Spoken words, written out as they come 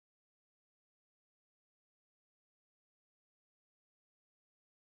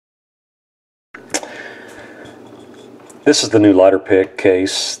This is the new LighterPick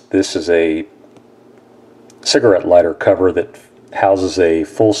case. This is a cigarette lighter cover that houses a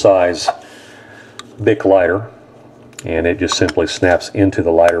full-size Bic lighter, and it just simply snaps into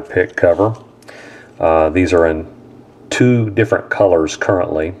the LighterPick cover. These are in two different colors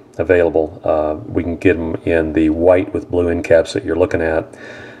currently available. We can get them in the white with blue end caps that you're looking at.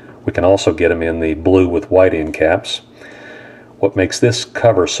 We can also get them in the blue with white end caps. What makes this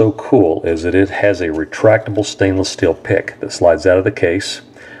cover so cool is that it has a retractable stainless steel pick that slides out of the case.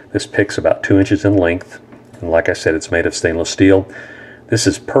 This pick's about 2 inches in length, and like I said, it's made of stainless steel. This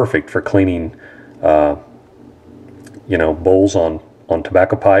is perfect for cleaning bowls on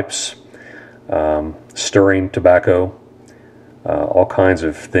tobacco pipes, stirring tobacco, all kinds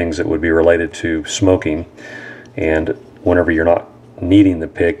of things that would be related to smoking. And whenever you're not needing the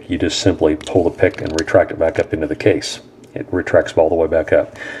pick, you just simply pull the pick and retract it back up into the case. It retracts all the way back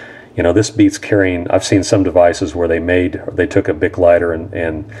up. You know, this beats carrying. I've seen some devices where they took a Bic lighter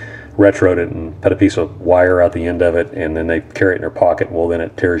and retroed it and put a piece of wire out the end of it, and then they carry it in their pocket. Well, then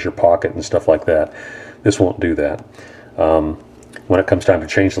it tears your pocket and stuff like that. This won't do that. When it comes time to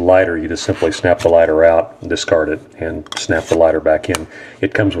change the lighter, you just simply snap the lighter out, discard it, and snap the lighter back in.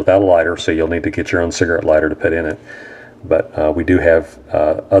 It comes without a lighter, so you'll need to get your own cigarette lighter to put in it. But we do have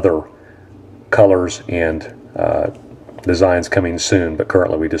other colors and designs coming soon, but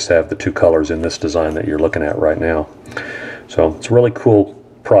currently we just have the two colors in this design that you're looking at right now. So it's a really cool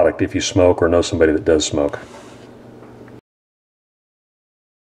product if you smoke or know somebody that does smoke.